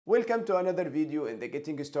Welcome to another video in the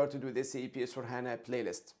Getting Started with SAP S/4HANA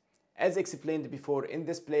playlist. As explained before in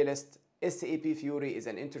this playlist, SAP Fiori is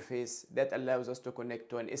an interface that allows us to connect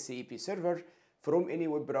to an SAP server from any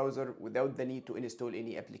web browser without the need to install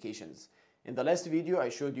any applications. In the last video, I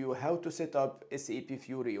showed you how to set up SAP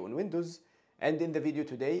Fiori on Windows, and in the video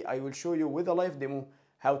today, I will show you with a live demo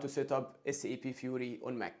how to set up SAP Fiori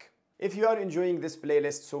on Mac. If you are enjoying this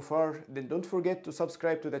playlist so far, then don't forget to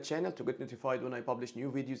subscribe to the channel to get notified when I publish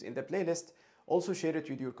new videos in the playlist. Also share it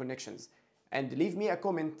with your connections. And leave me a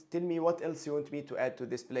comment, tell me what else you want me to add to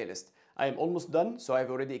this playlist. I am almost done, so I've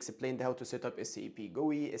already explained how to set up SAP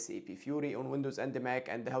GUI, SAP Fiori on Windows and the Mac,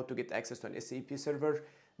 and how to get access to an SAP server.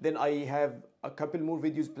 Then I have a couple more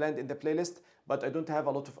videos planned in the playlist, but I don't have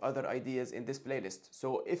a lot of other ideas in this playlist.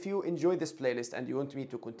 So if you enjoy this playlist and you want me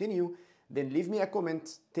to continue, then leave me a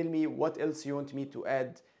comment, tell me what else you want me to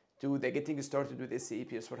add to the Getting Started with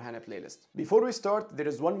SAP S/4HANA playlist. Before we start, there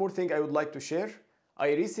is one more thing I would like to share.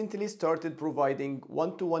 I recently started providing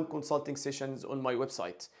one-to-one consulting sessions on my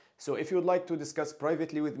website. So if you would like to discuss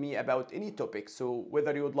privately with me about any topic, so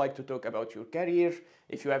whether you would like to talk about your career,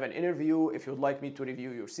 if you have an interview, if you would like me to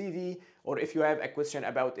review your CV, or if you have a question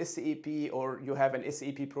about SAP, or you have an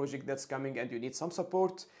SAP project that's coming and you need some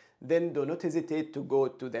support, then do not hesitate to go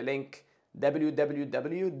to the link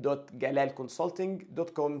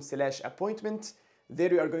www.galalconsulting.com/appointment.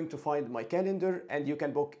 There you are going to find my calendar and you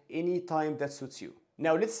can book any time that suits you.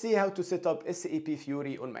 Now let's see how to set up SAP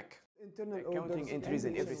Fiori on Mac. Internal Accounting entries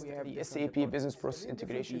and everything. the SAP Business Process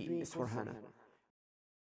Integration is for HANA.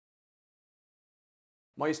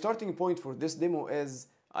 My starting point for this demo is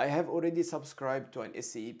I have already subscribed to an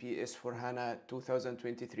SAP S/4HANA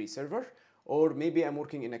 2023 server, or maybe I'm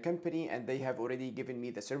working in a company and they have already given me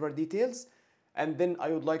the server details, and then I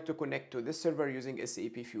would like to connect to this server using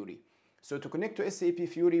SAP Fiori. So to connect to SAP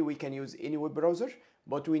Fiori, we can use any web browser,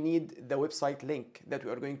 but we need the website link that we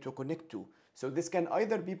are going to connect to. So this can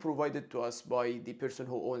either be provided to us by the person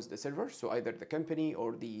who owns the server, so either the company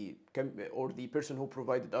or the person who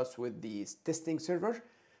provided us with the testing server.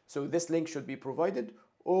 So this link should be provided,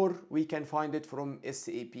 or we can find it from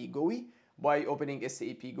SAP GUI by opening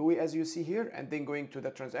SAP GUI as you see here, and then going to the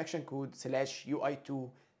transaction code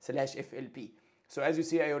 /UI2/FLP. So as you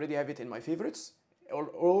see, I already have it in my favorites,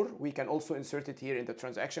 or we can also insert it here in the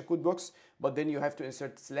transaction code box, but then you have to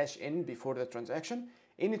insert /n before the transaction.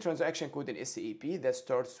 Any transaction code in SAP that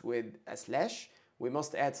starts with a slash, we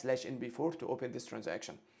must add /n before to open this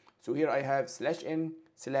transaction. So here I have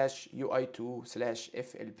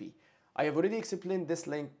 /n/UI2/FLP. I have already explained this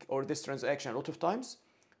link or this transaction a lot of times.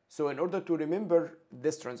 So in order to remember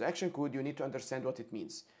this transaction code, you need to understand what it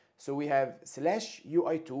means. So we have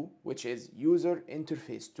 /UI2, which is user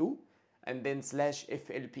interface 2, and then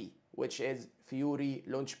 /FLP, which is Fiori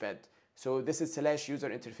Launchpad. So this is /user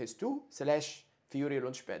interface 2 /Fiori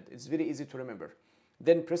Launchpad. It's very easy to remember.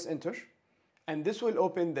 Then press enter, and this will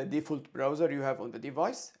open the default browser you have on the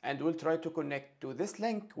device, and will try to connect to this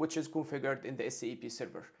link, which is configured in the SAP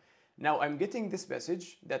server. Now I'm getting this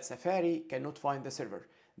message that Safari cannot find the server.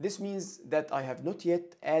 This means that I have not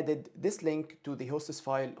yet added this link to the hostess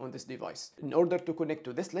file on this device. In order to connect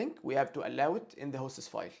to this link, we have to allow it in the hostess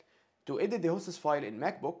file. To edit the hostess file in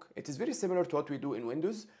MacBook, it is very similar to what we do in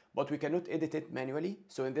Windows, but we cannot edit it manually.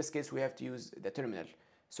 So in this case, we have to use the terminal.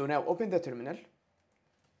 So now open the terminal,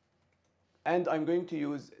 and I'm going to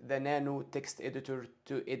use the Nano text editor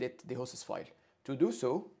to edit the hostess file. To do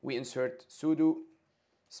so, we insert sudo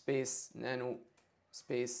space nano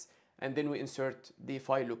space, and then we insert the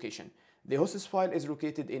file location. The hostess file is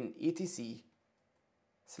located in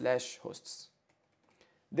etc/hosts.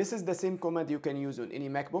 This is the same command you can use on any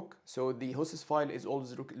MacBook. So the hostess file is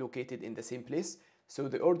always located in the same place. So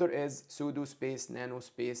the order is sudo space nano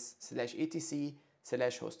space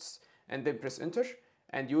 /etc/hosts, and then press enter,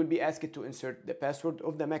 and you will be asked to insert the password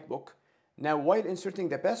of the MacBook. Now while inserting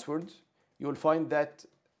the password, you will find that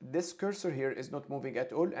this cursor here is not moving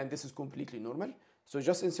at all, and this is completely normal. So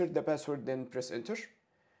just insert the password, then press enter,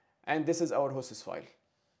 and this is our hostess file.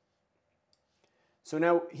 So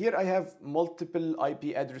now here I have multiple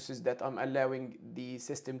IP addresses that I'm allowing the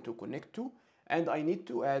system to connect to, and I need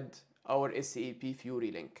to add our SAP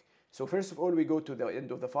Fiori link. So first of all, we go to the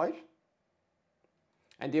end of the file,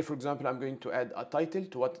 and here, for example, I'm going to add a title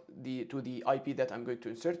to the IP that I'm going to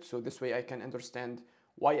insert, so this way I can understand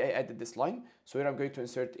why I added this line. So here I'm going to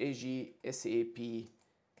insert AG SAP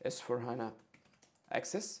S/4HANA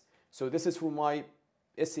access. So this is for my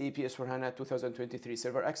SAP S/4HANA 2023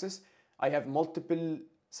 server access. I have multiple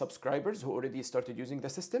subscribers who already started using the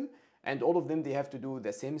system, and all of them, they have to do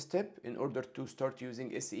the same step in order to start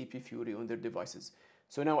using SAP Fiori on their devices.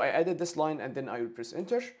 So now I added this line and then I will press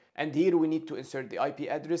enter. And here we need to insert the IP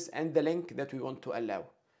address and the link that we want to allow.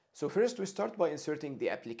 So first we start by inserting the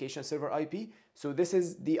application server IP. So this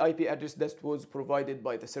is the IP address that was provided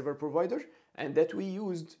by the server provider and that we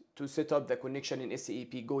used to set up the connection in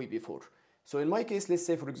SAP GUI before. So in my case, let's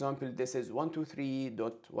say for example, this is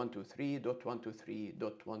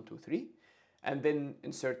 123.123.123.123 and then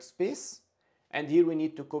insert space. And here we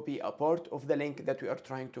need to copy a part of the link that we are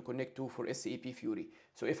trying to connect to for SAP Fiori.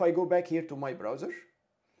 So if I go back here to my browser,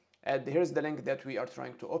 and here's the link that we are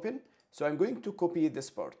trying to open. So I'm going to copy this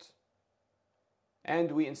part and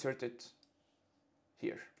we insert it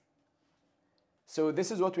here. So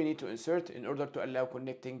this is what we need to insert in order to allow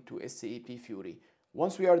connecting to SAP Fiori.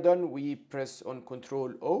 Once we are done, we press on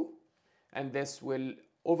Ctrl O and this will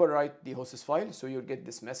overwrite the hostess file. So you'll get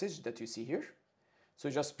this message that you see here. So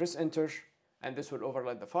just press enter and this will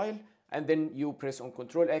overwrite the file. And then you press on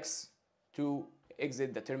Ctrl X to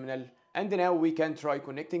exit the terminal. And now we can try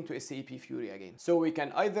connecting to SAP Fiori again. So we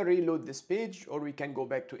can either reload this page or we can go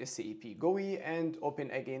back to SAP GUI and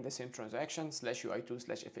open again the same transaction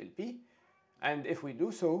 /UI2/FLP. And if we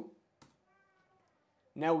do so,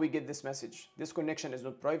 now we get this message. This connection is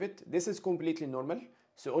not private. This is completely normal.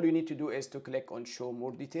 So all you need to do is to click on show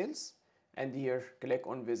more details and here click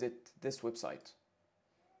on visit this website.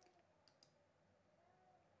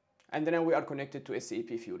 And now we are connected to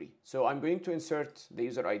SAP Fiori. So I'm going to insert the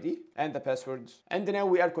user ID and the password. And now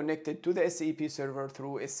we are connected to the SAP server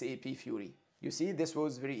through SAP Fiori. You see, this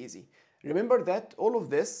was very easy. Remember that all of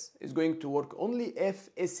this is going to work only if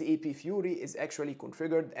SAP Fiori is actually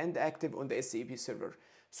configured and active on the SAP server.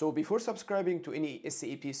 So before subscribing to any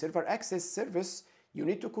SAP server access service, you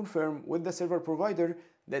need to confirm with the server provider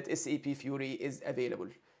that SAP Fiori is available.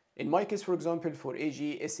 In my case, for example, for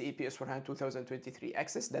AG SAP S/4HANA 2023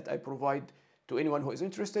 access that I provide to anyone who is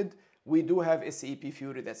interested, we do have SAP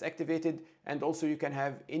Fiori that's activated, and also you can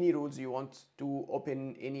have any rules you want to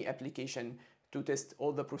open any application to test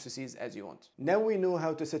all the processes as you want. Now we know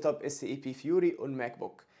how to set up SAP Fiori on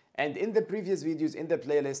MacBook. And in the previous videos in the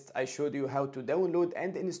playlist, I showed you how to download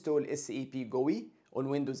and install SAP GUI on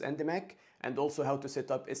Windows and the Mac, and also how to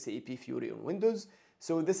set up SAP Fiori on Windows.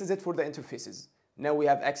 So this is it for the interfaces. Now we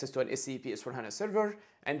have access to an SAP S/4HANA server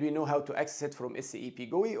and we know how to access it from SAP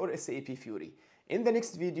GUI or SAP Fiori. In the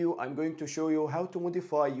next video, I'm going to show you how to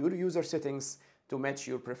modify your user settings to match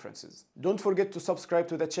your preferences. Don't forget to subscribe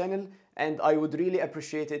to the channel and I would really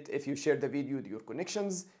appreciate it if you share the video with your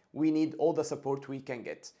connections. We need all the support we can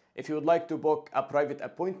get. If you would like to book a private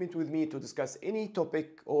appointment with me to discuss any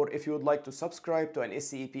topic, or if you would like to subscribe to an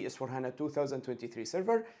SAP S/4HANA 2023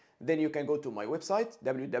 server, then you can go to my website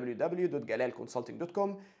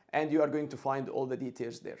www.galalconsulting.com and you are going to find all the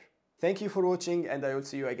details there. Thank you for watching and I will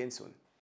see you again soon.